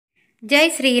Jai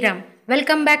Sri Ram.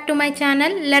 Welcome back to my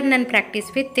channel Learn and Practice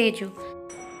with Teju.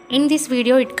 In this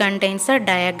video it contains the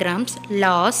diagrams,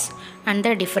 laws and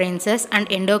the differences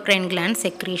and endocrine gland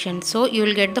secretion. So you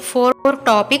will get the four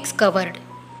topics covered.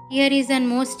 Here is the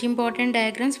most important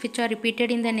diagrams which are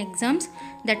repeated in the exams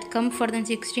that come for the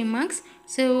 60 marks.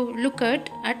 So look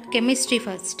at chemistry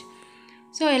first.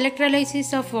 So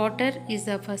electrolysis of water is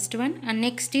the first one, and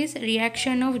next is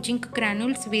reaction of zinc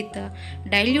granules with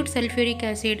dilute sulfuric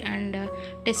acid and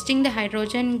testing the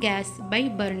hydrogen gas by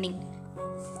burning.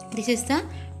 This is the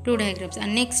two diagrams.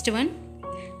 And next one,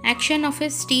 action of a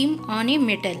steam on a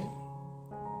metal.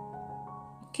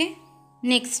 Okay.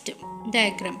 Next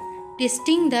diagram,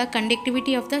 testing the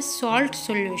conductivity of the salt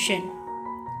solution.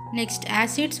 Next,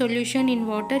 acid solution in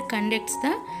water conducts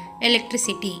the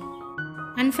electricity.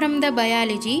 And from the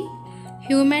biology,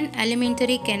 human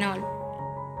alimentary canal.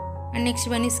 And next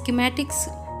one is schematics,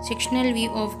 sectional view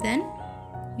of the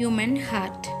human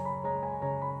heart.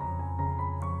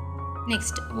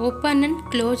 Next, open and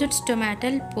closed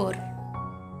stomatal pore.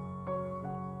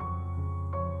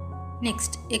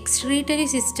 Next, excretory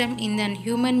system in the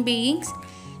human beings,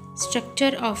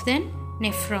 structure of the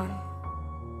nephron.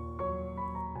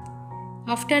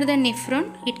 After the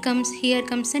nephron, here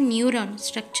comes a neuron,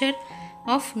 structure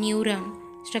of neuron.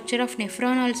 Structure of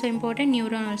nephron also important,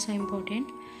 neuron also important.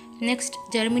 Next,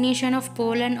 germination of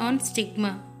pollen on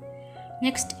stigma.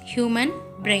 Next, human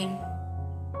brain.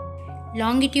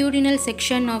 Longitudinal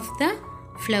section of the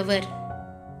flower.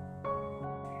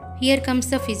 Here comes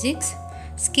the physics.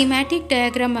 Schematic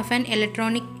diagram of an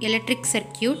electric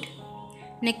circuit.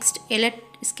 Next,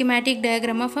 schematic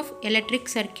diagram of electric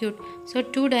circuit. So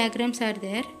two diagrams are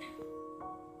there.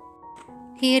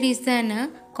 Here is the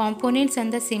components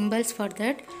and the symbols for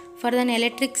that. For an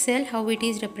electric cell, how it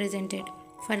is represented.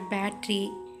 For battery,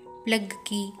 plug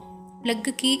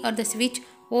key or the switch,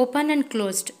 open and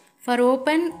closed. For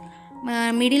open,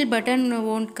 middle button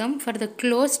won't come. For the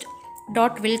closed,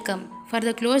 dot will come. For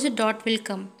the closed, dot will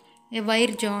come. A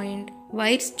wires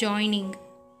joining.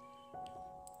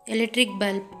 Electric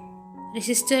bulb,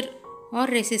 resistor or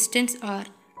resistance R.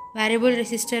 Variable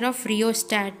resistor of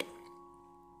rheostat.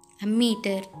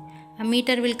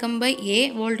 Ammeter will come by A,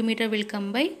 voltmeter will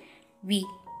come by V.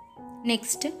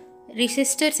 Next,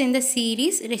 resistors in the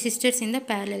series, resistors in the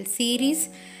parallel. Series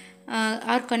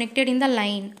are connected in the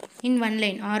line, in one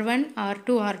line, R1,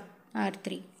 R2,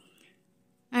 R3.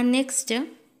 And next,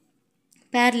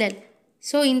 parallel.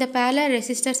 So in the parallel,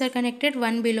 resistors are connected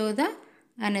one below the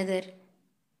another.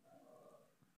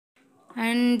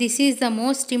 And this is the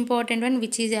most important one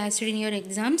which is asked in your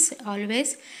exams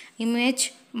always.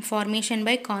 Image formation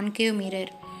by concave mirror.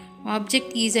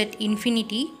 Object is at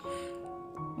infinity.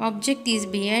 Object is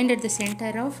behind at the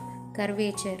center of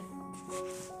curvature.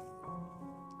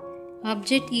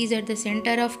 Object is at the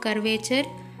center of curvature.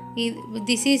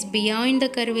 This is beyond the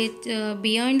curvature,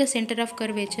 beyond the center of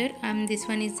curvature, and this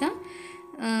one is the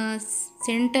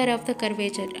center of the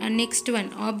curvature. And next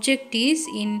one, object is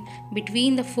in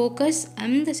between the focus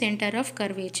and the center of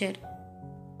curvature.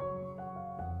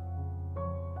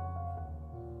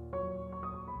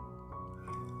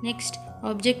 Next,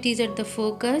 object is at the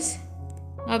focus.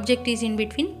 Object is in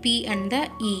between P and the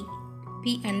E.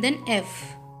 P and then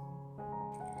F.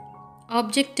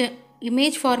 Object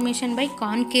image formation by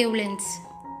concave lens.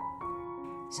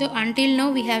 So until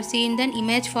now we have seen the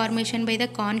image formation by the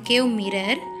concave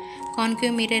mirror.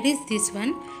 Concave mirror is this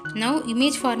one. Now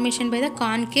image formation by the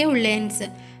concave lens.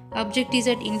 Object is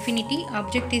at infinity.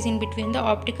 Object is in between the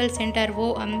optical center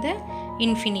O and the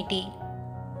infinity.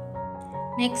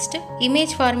 Next,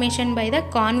 image formation by the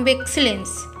convex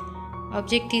lens.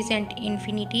 Object is at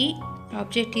infinity.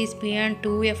 Object is beyond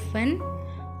 2f1.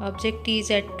 Object is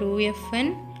at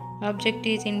 2f1. Object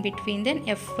is in between the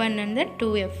f1 and the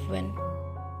 2f1.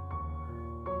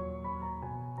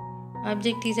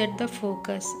 Object is at the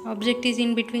focus. Object is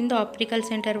in between the optical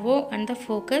center O and the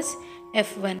focus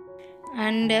f1.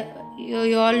 And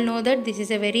you all know that this is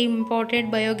a very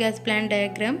important biogas plant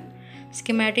diagram.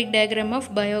 Schematic diagram of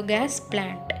biogas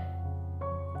plant.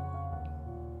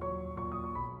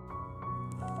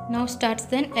 Now starts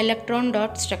then electron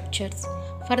dot structures.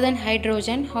 For then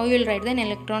hydrogen, how you will write the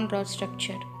electron dot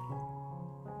structure.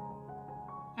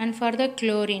 And for the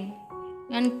chlorine,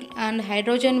 and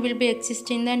hydrogen will be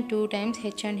existing then 2 times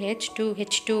H and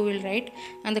H2 will write,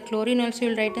 and the chlorine also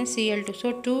will write in Cl2.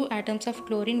 So 2 atoms of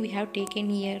chlorine we have taken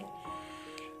here.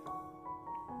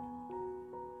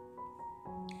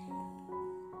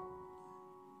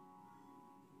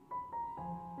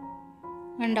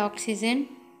 And oxygen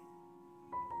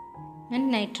and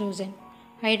nitrogen.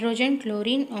 Hydrogen,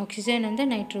 chlorine, oxygen and the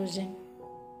nitrogen.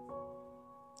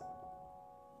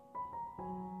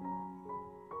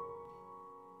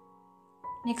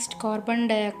 Next, carbon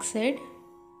dioxide,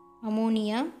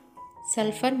 ammonia,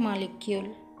 sulfur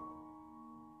molecule.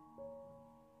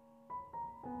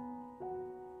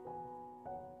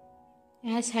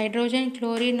 As hydrogen,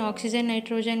 chlorine, oxygen,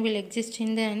 nitrogen will exist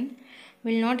in then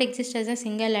will not exist as a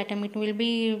single atom. It will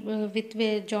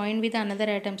be joined with another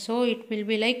atom. So it will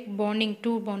be like bonding,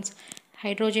 two bonds.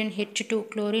 Hydrogen H2,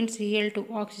 chlorine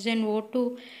Cl2, oxygen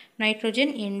O2,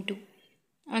 nitrogen N2.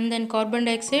 And then carbon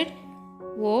dioxide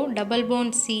O, double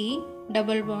bond C,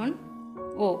 double bond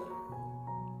O.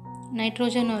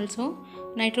 Nitrogen also.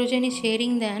 Nitrogen is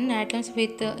sharing then atoms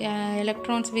with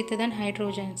electrons with then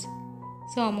hydrogens.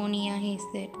 So ammonia is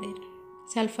there.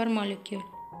 Sulfur molecule.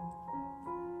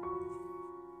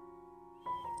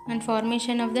 And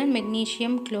formation of the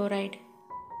magnesium chloride.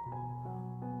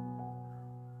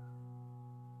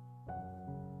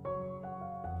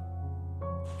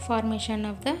 Formation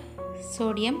of the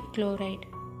sodium chloride.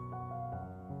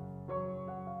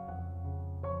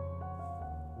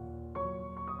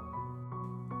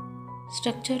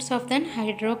 Structures of the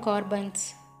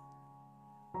hydrocarbons.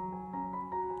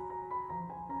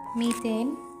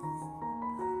 Methane.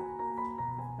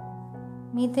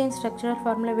 Methane structural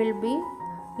formula will be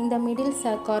in the middle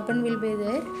carbon will be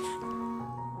there,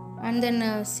 and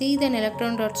then see the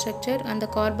electron dot structure, and the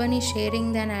carbon is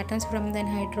sharing the atoms from the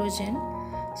hydrogen.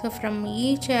 So from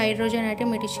each hydrogen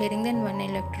atom it is sharing then one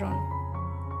electron.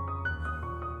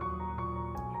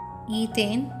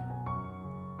 Ethane.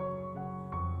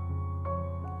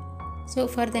 So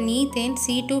for the ethane,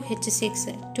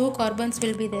 C2H6, two carbons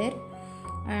will be there,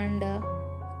 and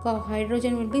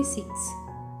hydrogen will be 6.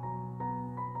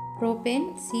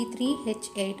 Propane,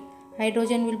 C3H8,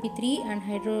 hydrogen will be 3 and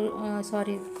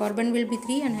carbon will be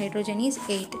 3 and hydrogen is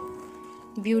 8.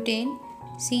 Butane,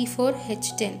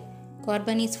 C4H10,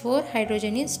 carbon is 4,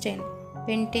 hydrogen is 10.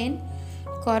 Pentane,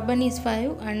 carbon is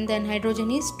 5 and then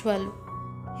hydrogen is 12.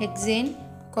 Hexane,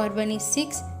 carbon is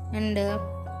 6 and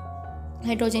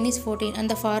hydrogen is 14. And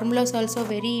the formulas also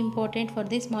very important for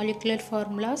this molecular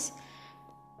formulas.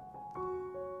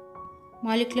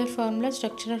 Molecular formula,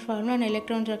 structural formula and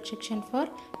electron restriction for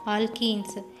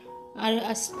alkenes.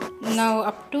 Now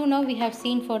up to now we have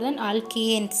seen for the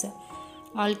alkanes.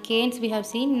 Alkanes we have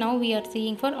seen, now we are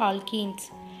seeing for alkenes.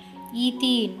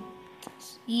 Ethene.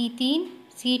 Ethene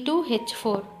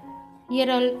C2H4.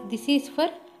 Here all this is for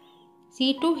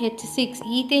C2H6.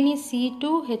 Ethane is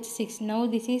C2H6. Now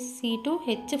this is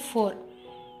C2H4.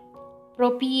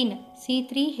 Propene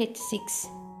C3H6.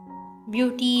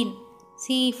 Butene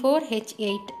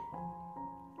C4H8.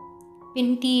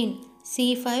 Pentene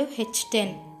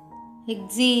C5H10.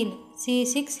 Hexene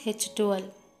C6H12.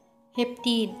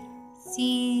 Heptene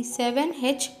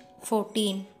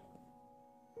C7H14.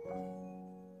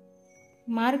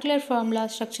 Molecular formula,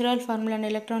 structural formula and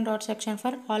electron dot section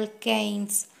for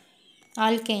alkanes.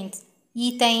 Alkanes.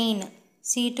 Ethane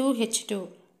C2H2.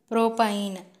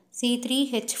 Propane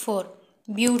C3H4.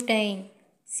 Butane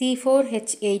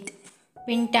C4H8.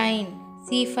 Pentane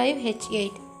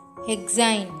C5H8.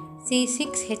 Hexane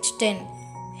C6H10.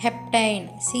 Heptane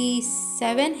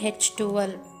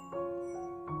C7H12.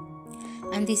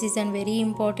 And this is a very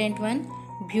important one.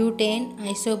 Butane,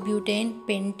 isobutane,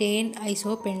 pentane,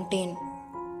 isopentane.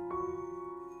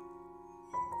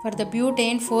 For the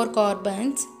butane, 4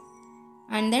 carbons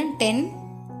and then 10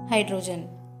 hydrogen.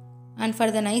 And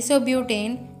for the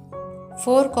isobutane,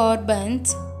 4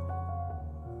 carbons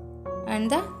and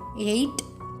the 8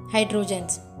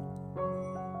 hydrogens.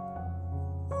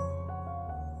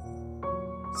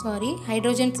 Sorry,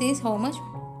 hydrogens is how much?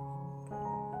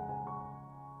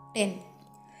 10.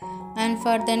 And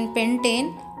for then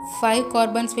pentane, 5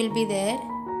 carbons will be there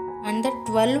and the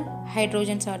 12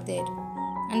 hydrogens are there.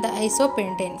 And the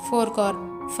isopentane, 5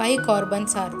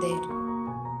 carbons are there.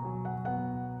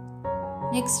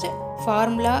 Next,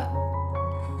 formula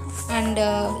and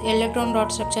electron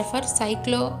dot structure for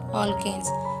cycloalkanes.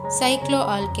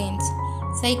 Cycloalkanes.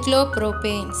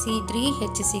 Cyclopropane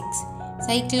C3H6.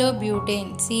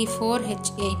 Cyclobutane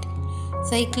C4H8.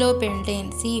 Cyclopentane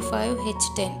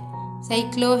C5H10.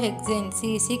 Cyclohexane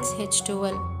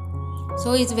C6H12.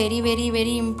 So it's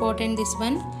very important this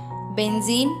one.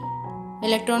 Benzene,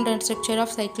 electron dot structure of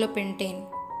cyclopentane.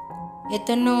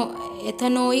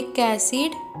 Ethanoic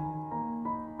acid,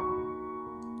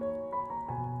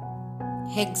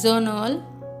 hexanol,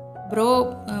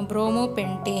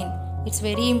 bromopentane. It's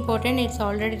very important, it's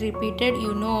already repeated,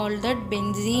 you know all that.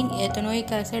 Benzene,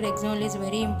 ethanoic acid, hexanol is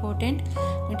very important.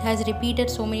 It has repeated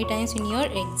so many times in your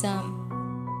exam.